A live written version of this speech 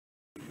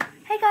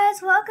Hey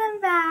guys, welcome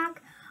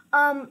back.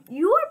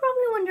 You are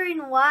probably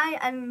wondering why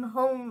I'm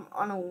home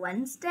on a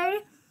Wednesday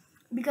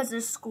because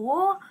there's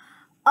school.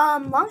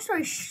 Long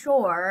story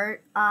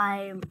short,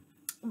 I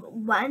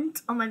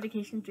went on my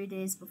vacation 3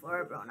 days before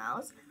everyone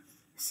else.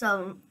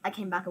 So I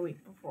came back a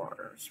week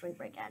before spring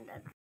break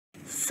ended.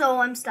 So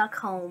I'm stuck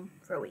home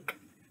for a week.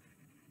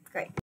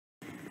 Great.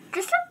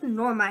 Just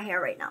ignore my hair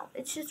right now.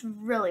 It's just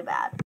really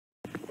bad.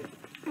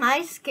 My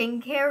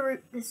skincare,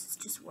 this is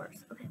just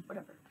worse. Okay,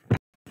 whatever.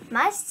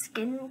 My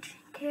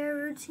skincare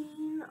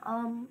routine,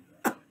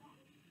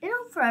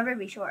 it'll forever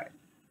be short.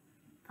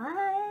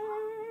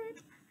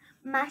 But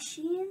my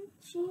Shein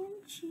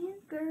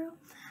girl,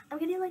 I'm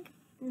getting like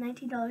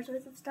 $19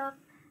 worth of stuff,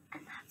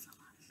 and that's a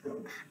lot of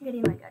stuff. I'm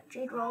getting like a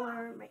jade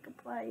roller,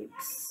 makeup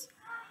wipes,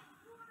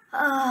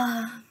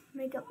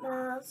 makeup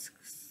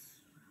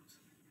masks.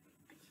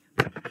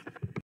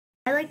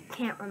 I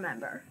can't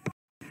remember.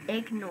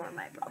 Ignore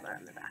my brother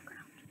in the background.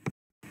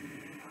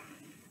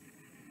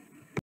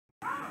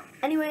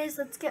 Anyways,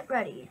 let's get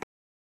ready.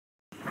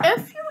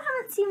 If you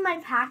haven't seen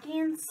my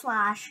packing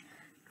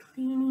 /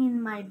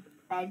 cleaning my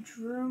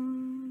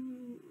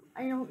bedroom,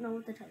 I don't know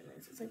what the title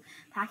is. It's like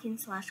packing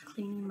 /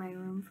 cleaning my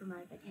room for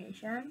my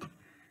vacation.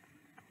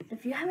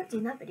 If you haven't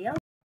seen that video,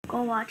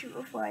 go watch it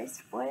before I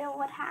spoil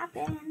what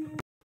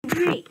happened.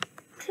 3,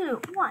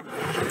 2, 1.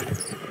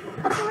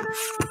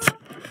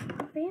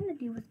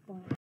 Vanity was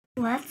born.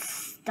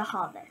 Let's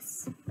start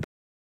this.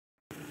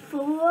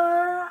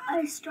 Before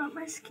I start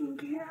my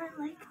skincare, I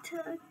like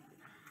to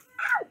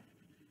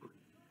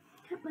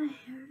get my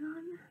hair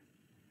done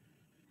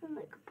and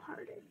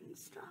part it and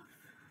stuff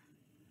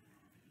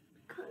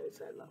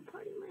because I love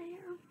parting my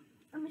hair.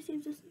 Let me see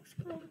if this looks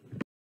good.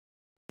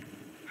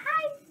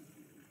 Hi!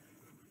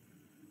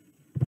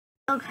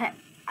 Okay,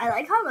 I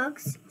like how it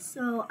looks,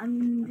 so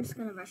I'm just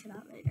gonna brush it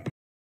out later.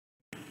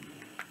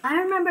 I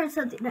remember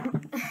something that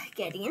I'm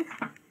getting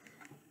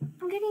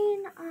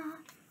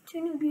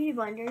 2 new beauty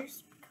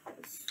blenders.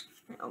 Because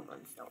my old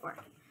ones don't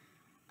work.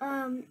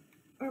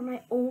 Or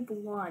my old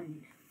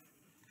one.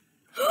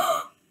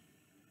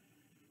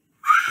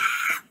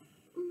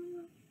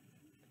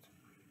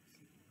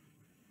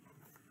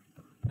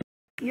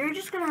 You're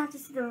just gonna have to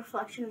see the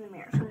reflection in the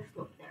mirror, so just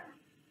look there.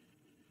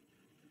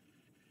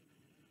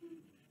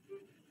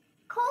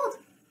 Cold!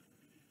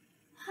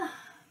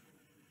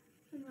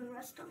 And the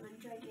rest on the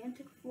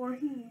gigantic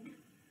forehead.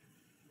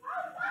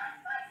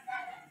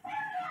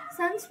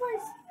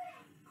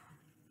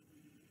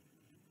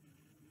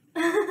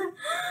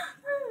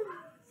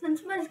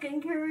 Since my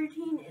skincare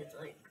routine is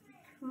like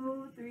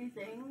 2-3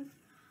 things,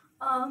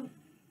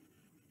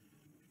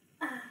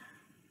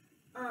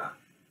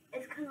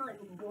 it's kind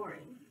of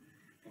boring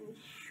and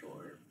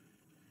short.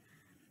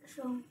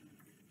 So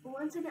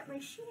once I get my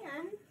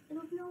Shein,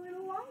 it'll be a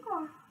little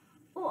longer.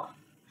 Oh,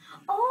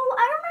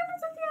 I remember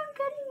something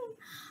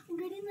I'm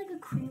getting like a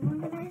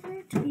cream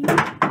organizer to be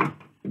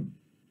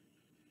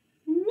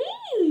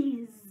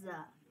knees.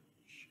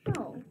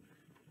 Chill.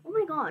 Oh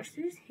my gosh,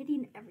 they're just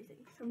hitting everything.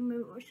 So my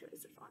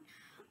moisturizer's on.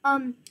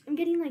 I'm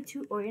getting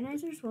 2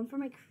 organizers, one for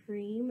my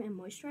cream and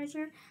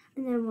moisturizer,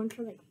 and then one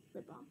for lip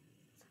balm.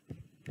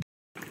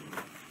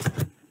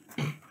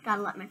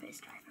 Gotta let my face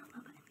dry for a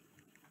little bit.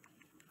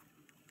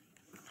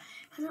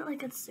 Because it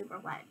gets super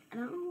wet. I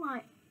don't know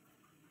why.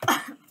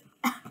 I'm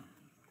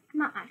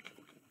not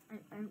actually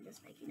kidding. I'm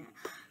just making it.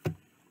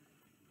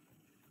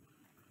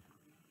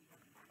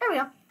 There we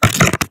go.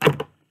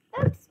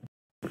 Oops.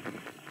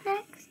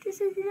 Next is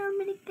a little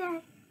mini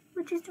guy,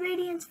 which is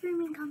Radiance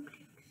Grooming Complex.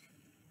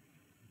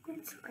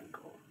 It's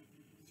wrinkle.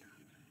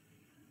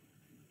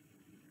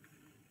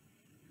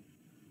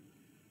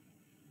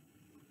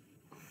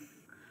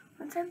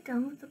 Once I'm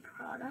done with the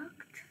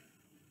product,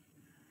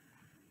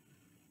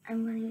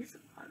 I'm gonna use the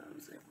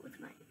bottoms with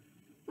my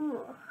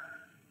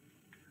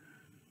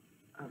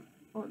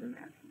old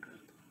American Girl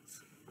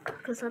dolls,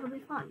 because that'll be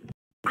fun.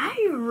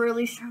 I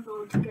really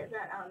struggled to get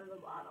that out of the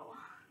bottle.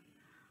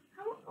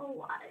 I don't know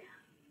why.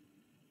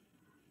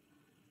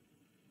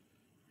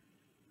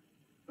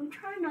 I'm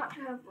trying not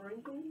to have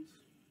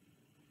wrinkles,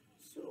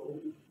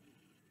 so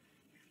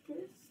if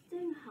this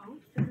thing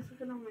helps, because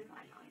look at all my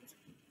fine lines.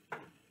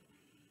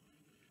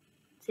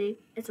 See,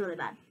 it's really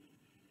bad.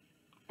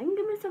 I can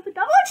give myself a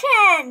double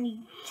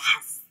chin.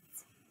 Yes.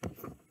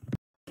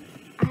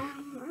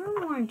 I'm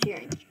more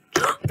cheering.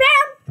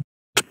 Damn!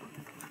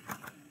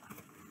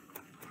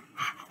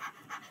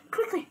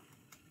 Quickly.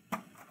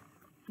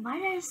 Why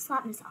did I just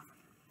slap myself?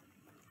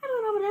 I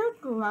don't know, but I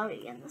look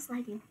glowy in this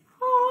lighting.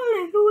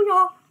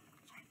 Hallelujah.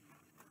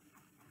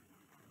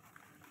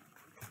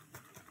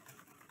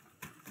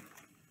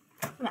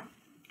 Okay.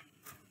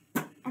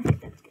 I think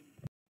that's good.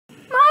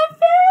 My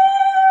fan!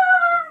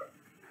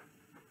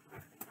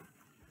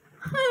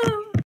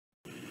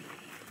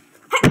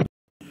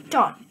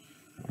 Done.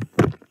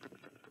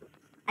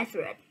 I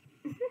threw it.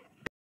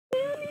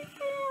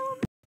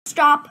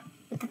 Stop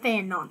with the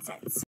fan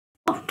nonsense.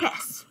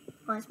 Focus.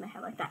 Why is my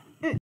hair like that?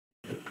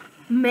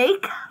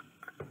 Makeup.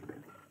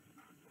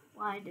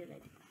 Why did I do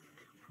that?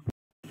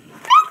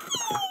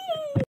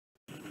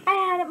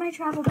 my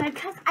travel bag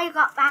because I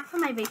got back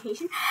from my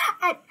vacation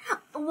at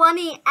 1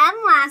 a.m.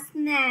 last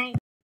night.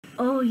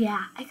 Oh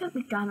yeah, I got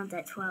McDonald's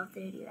at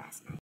 12:30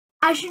 last night.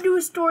 I should do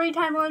a story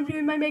time while I'm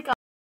doing my makeup.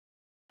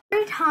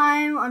 Story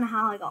time on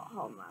how I got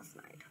home last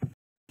night.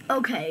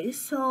 Okay,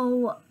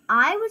 so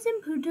I was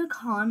in Punta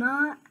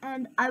Cana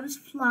and I was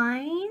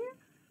flying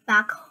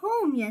back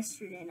home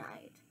yesterday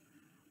night.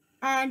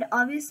 And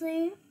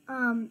obviously,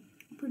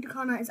 Punta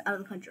Cana is out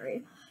of the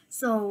country.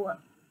 So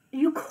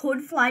you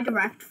could fly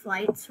direct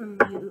flights from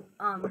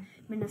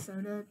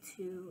Minnesota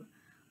to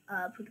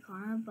Punta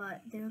Cana,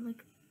 but they're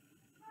like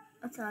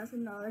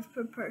 $1,000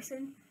 per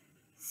person.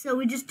 So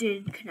we just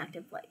did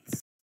connected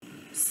flights.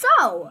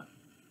 So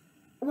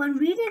when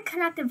we did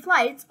connected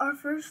flights, our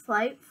first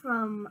flight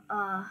from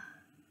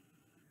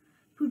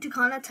Punta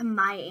Cana to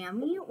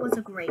Miami was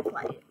a great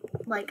flight.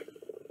 Like,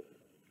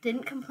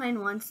 didn't complain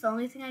once. The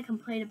only thing I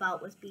complained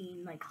about was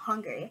being like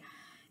hungry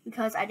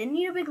because I didn't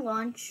eat a big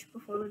lunch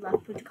before we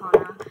left Punta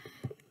Cana,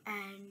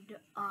 and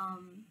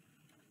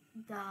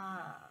the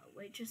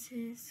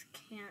waitresses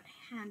can't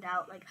hand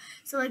out like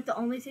the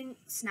only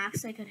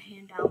snacks I could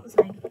hand out was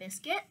like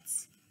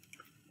biscuits,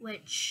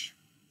 which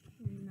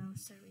no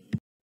sorry.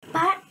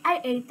 But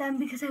I ate them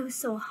because I was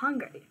so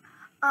hungry.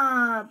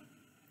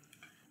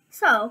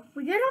 So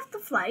we get off the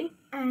flight,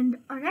 and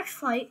our next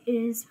flight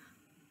is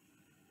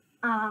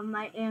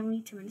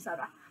Miami to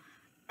Minnesota.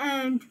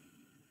 And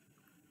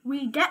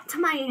we get to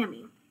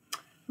Miami.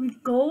 We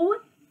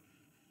go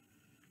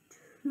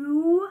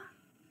to,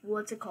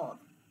 what's it called?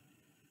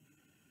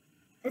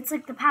 It's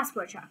like the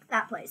passport check,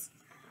 that place.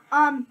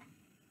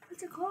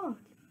 What's it called?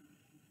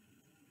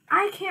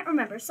 I can't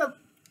remember. So,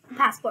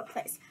 passport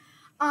place.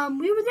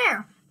 We were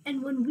there.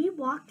 And when we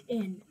walked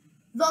in,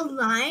 the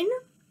line,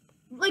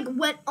 like,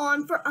 went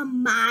on for a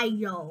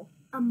mile.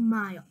 A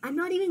mile. I'm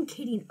not even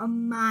kidding. A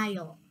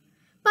mile.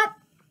 But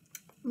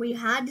we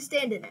had to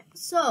stand in it.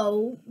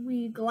 So,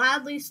 we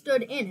gladly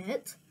stood in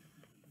it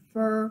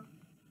for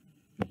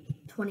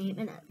 28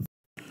 minutes.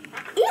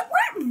 It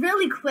went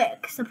really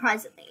quick,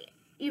 surprisingly.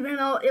 Even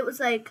though it was,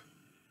 like,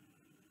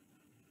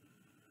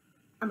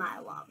 a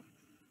mile long.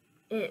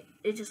 It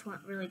just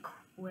went really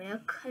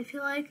quick, I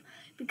feel like.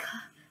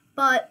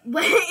 But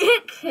when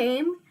it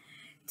came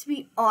to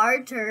be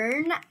our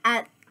turn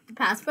at the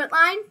passport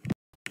line,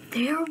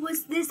 there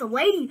was this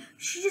lady.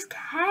 She just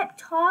kept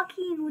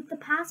talking with the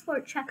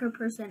passport checker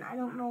person. I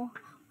don't know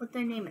what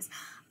their name is.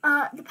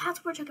 The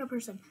passport checker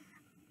person.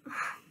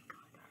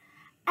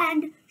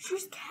 And she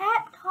just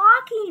kept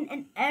talking,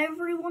 and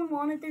everyone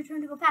wanted their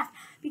turn to go fast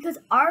because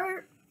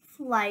our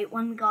flight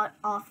when we got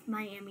off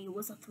Miami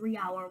was a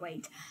 3-hour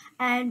wait,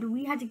 and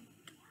we had to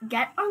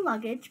get our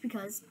luggage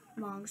because,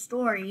 long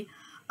story,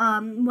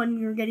 when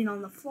we were getting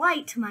on the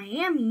flight to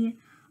Miami,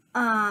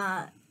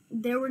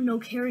 there were no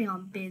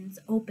carry-on bins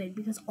open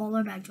because all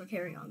our bags were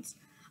carry-ons.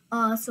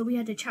 So we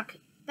had to check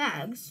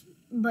bags,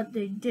 but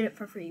they did it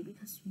for free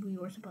because we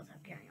were supposed to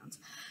have carry-ons.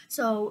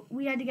 So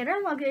we had to get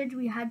our luggage,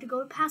 we had to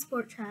go to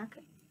passport check,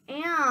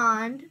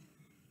 and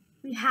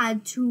we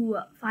had to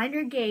find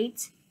our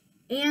gate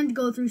and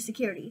go through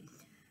security.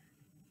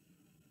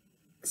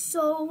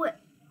 So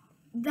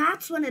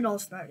that's when it all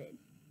started.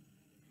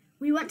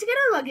 We went to get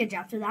our luggage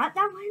after that.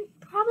 That went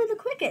probably the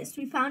quickest.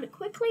 We found it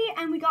quickly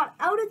and we got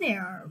out of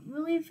there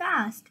really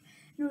fast.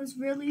 And it was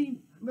really,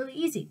 really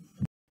easy.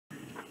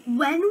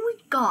 When we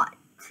got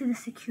to the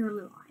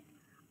security line,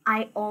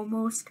 I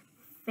almost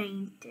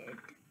fainted.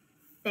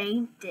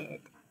 It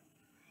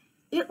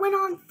went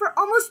on for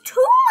almost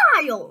 2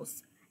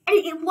 miles.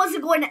 And it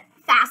wasn't going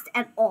fast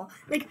at all.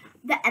 Like,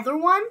 the other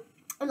one,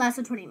 it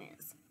lasted 20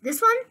 minutes. This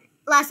one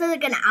lasted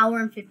like an hour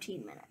and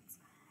 15 minutes.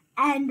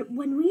 And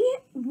when we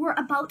were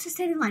about to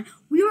stand in line,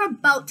 we were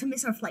about to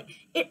miss our flight.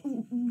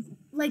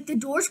 The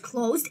doors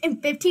closed in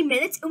 15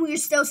 minutes, and we were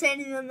still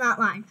standing in that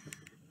line.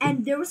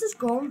 And there was this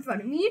girl in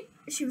front of me.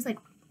 She was, like,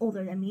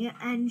 older than me,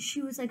 and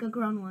she was, like, a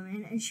grown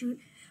woman. And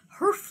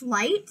her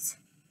flight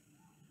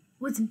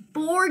was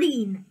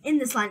boarding in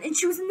this line, and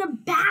she was in the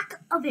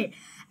back of it.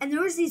 And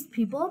there was these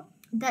people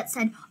that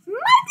said,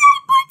 "My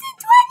flight boards in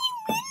 20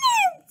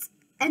 minutes!"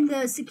 And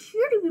the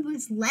security people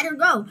just let her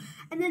go.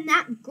 And then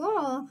that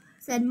girl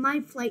said,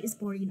 "My flight is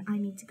boarding, I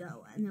need to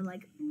go." And they're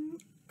like,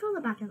 "Go to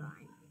the back of the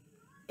line."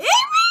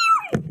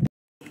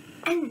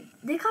 And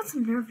they got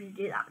some nerve to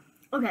do that.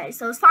 Okay,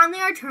 so it's finally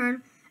our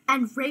turn,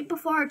 and right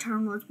before our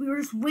turn was, we were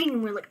just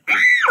waiting. We were like,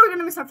 we're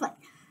gonna miss our flight.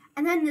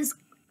 And then this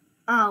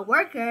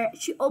worker,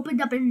 she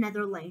opened up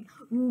another lane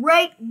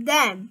right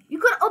then. You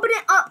could open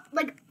it up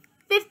like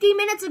 50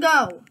 minutes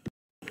ago.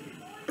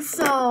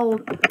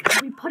 So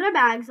we put our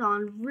bags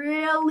on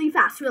really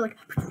fast. We were like,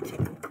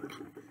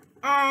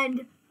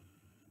 and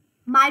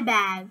my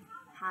bag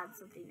had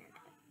something in it.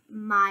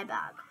 My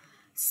bag.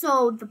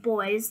 So the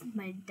boys,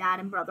 my dad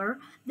and brother,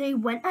 they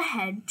went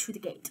ahead to the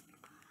gate.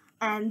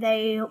 And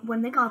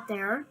when they got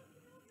there,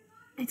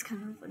 it's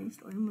kind of a funny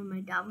story. When my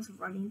dad was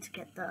running to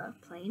get the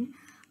plane,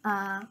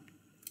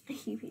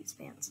 he peed his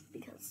pants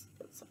because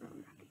it was so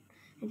nerve-wracking.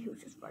 And he was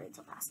just running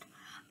so fast.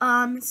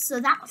 So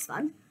that was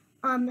fun.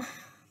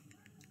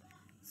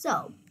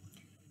 So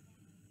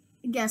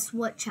guess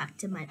what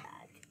checked in my bag?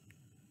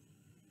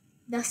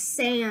 The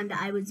sand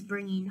I was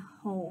bringing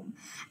home.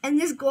 And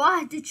this girl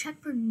had to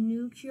check for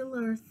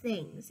nuclear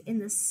things in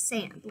the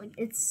sand. Like,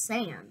 it's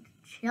sand.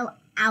 Chill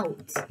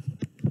out.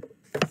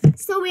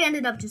 So we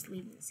ended up just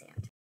leaving the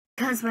sand.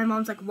 Because my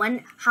mom's like,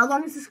 how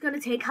long is this going to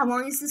take? How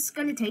long is this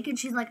going to take? And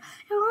she's like,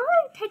 it will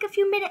only take a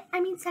few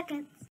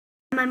seconds.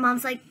 And my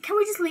mom's like, can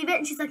we just leave it?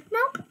 And she's like,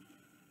 nope.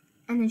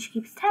 And then she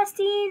keeps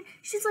testing.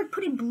 She's like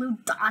putting blue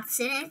dots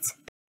in it.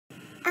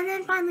 And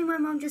then finally my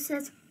mom just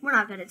says, we're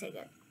not going to take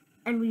it.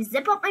 And we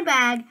zip up my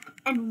bag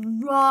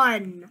and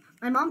run.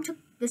 My mom took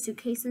the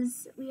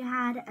suitcases we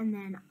had, and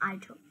then I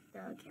took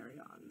the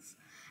carry-ons.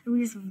 And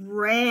we just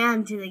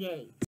ran to the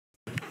gate.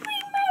 We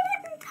made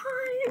it in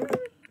time.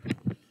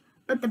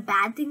 But the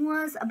bad thing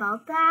was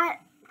about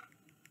that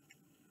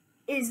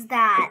is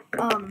that we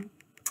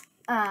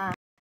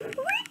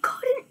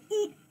couldn't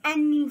eat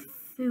any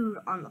food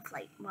on the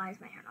flight. Why is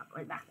my hair not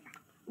going back there?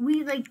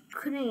 We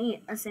couldn't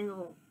eat a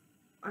single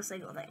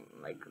thing.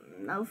 Like,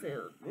 no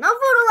food. No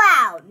food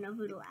allowed.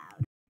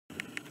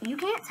 You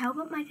can't tell,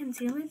 but my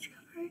concealage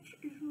coverage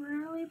is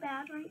really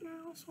bad right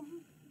now. So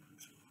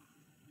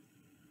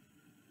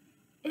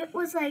it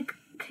was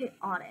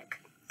chaotic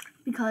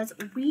because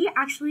we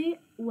actually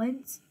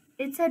went.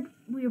 It said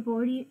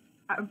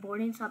our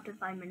boarding stopped in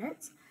 5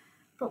 minutes,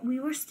 but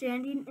we were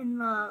standing in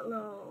the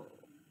little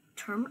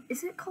terminal.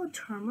 Is it called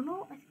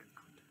terminal? I think it's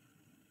called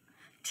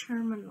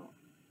terminal.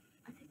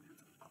 I think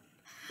that's what it's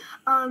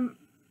called.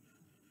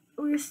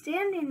 We were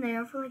standing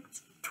there for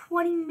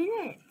 20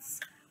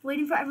 minutes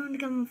waiting for everyone to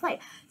get on the flight.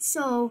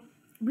 So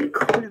we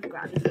couldn't have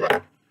grabbed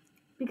food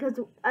because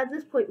at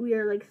this point we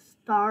are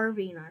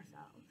starving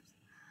ourselves.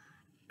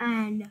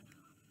 And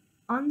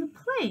on the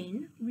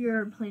plane, we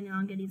were planning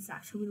on getting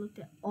snacks. So we looked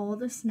at all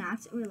the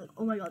snacks and we were like,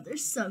 oh my god, they're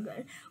so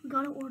good. We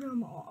gotta order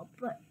them all.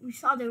 But we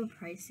saw they were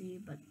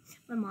pricey. But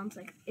my mom's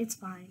like, it's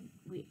fine.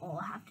 We all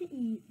have to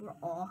eat. We're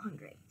all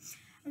hungry.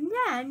 And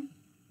then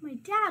my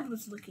dad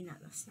was looking at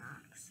the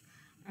snacks.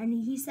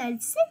 And he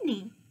said,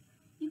 Sydney,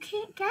 you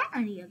can't get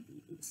any of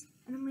these.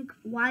 And I'm like,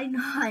 why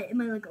not? Am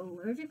I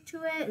allergic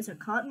to it? Is there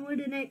cottonwood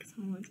in it? Because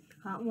I'm allergic to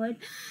cottonwood.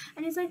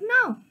 And he's like,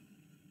 no.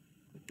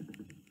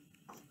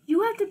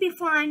 You have to be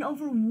flying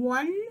over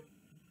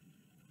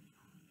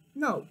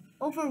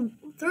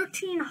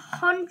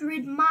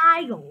 1,300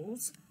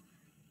 miles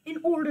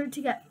in order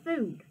to get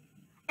food.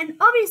 And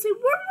obviously,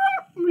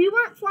 we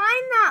weren't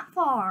flying that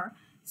far.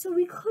 So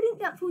we couldn't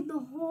get food the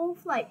whole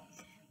flight.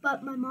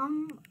 But my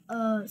mom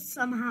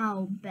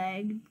somehow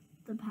begged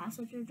the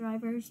passenger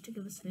drivers to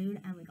give us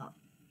food, and we got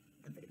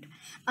the food.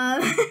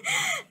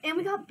 And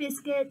we got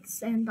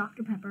biscuits and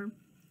Dr. Pepper.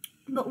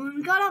 But when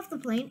we got off the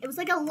plane, it was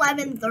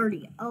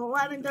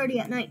 11:30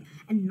 at night,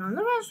 and none of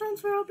the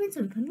restaurants were open,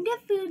 so we couldn't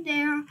get food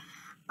there.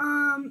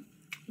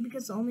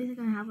 Because the only thing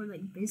I had were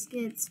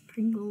biscuits,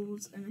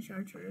 Pringles, and a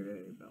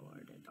charcuterie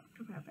board and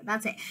Dr. Pepper.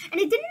 That's it.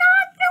 And it did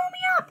not fill me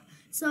up.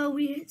 So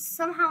we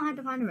somehow had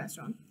to find a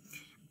restaurant.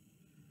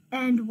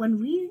 And when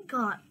we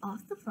got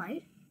off the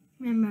flight,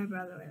 me and my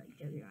brother were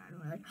joking around. And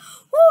we're like,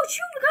 oh,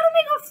 shoot, we gotta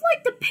make our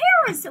flight to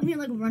Paris. And we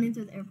were running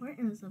through the airport.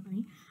 It was so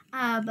funny.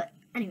 But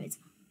anyways,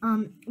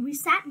 we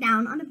sat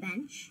down on a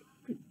bench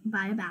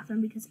by a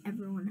bathroom because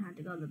everyone had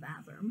to go to the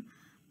bathroom.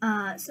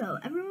 So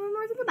everyone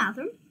went to the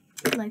bathroom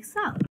like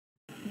so.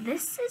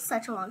 This is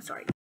such a long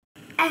story.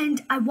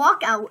 And I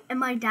walk out and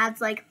my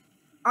dad's like,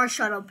 our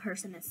shuttle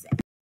person is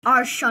sick.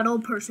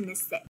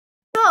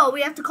 So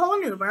we have to call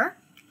an Uber.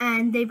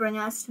 And they bring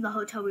us to the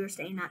hotel we were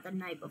staying at the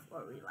night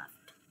before we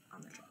left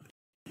on the trip.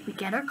 We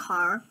get our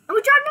car, and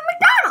we drive to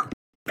McDonald's!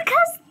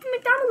 Because the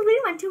McDonald's we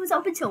went to was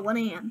open till 1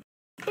 a.m.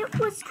 It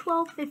was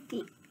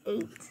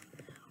 12:58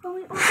 when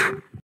we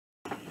opened.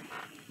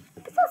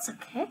 But that's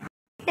okay.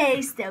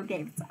 They still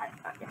gave us our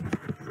burger,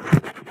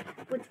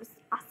 which was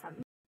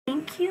awesome.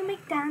 Thank you,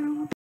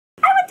 McDonald's.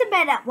 I went to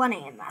bed at 1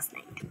 a.m. last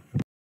night.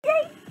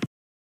 Yay!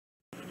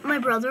 My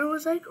brother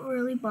was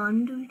really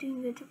bummed we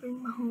didn't get to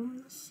bring home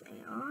the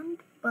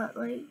sand, but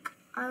I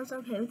was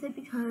okay with it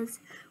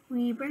because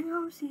we bring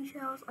home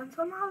seashells and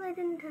somehow they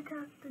didn't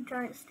detect the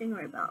giant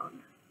stingray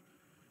bone.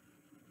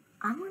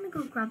 I'm gonna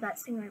go grab that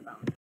stingray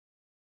bone.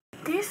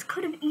 This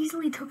could have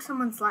easily took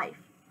someone's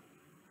life.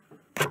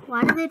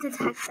 Why do they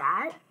detect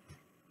that?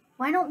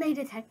 Why don't they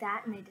detect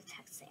that and they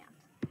detect sand?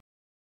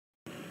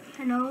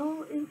 I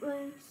know it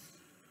was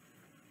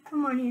a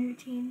morning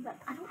routine, but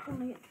I don't want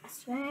to get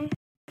dressed today.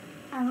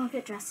 I will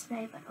get dressed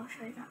today, but I'll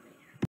show you that later.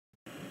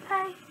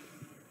 Bye.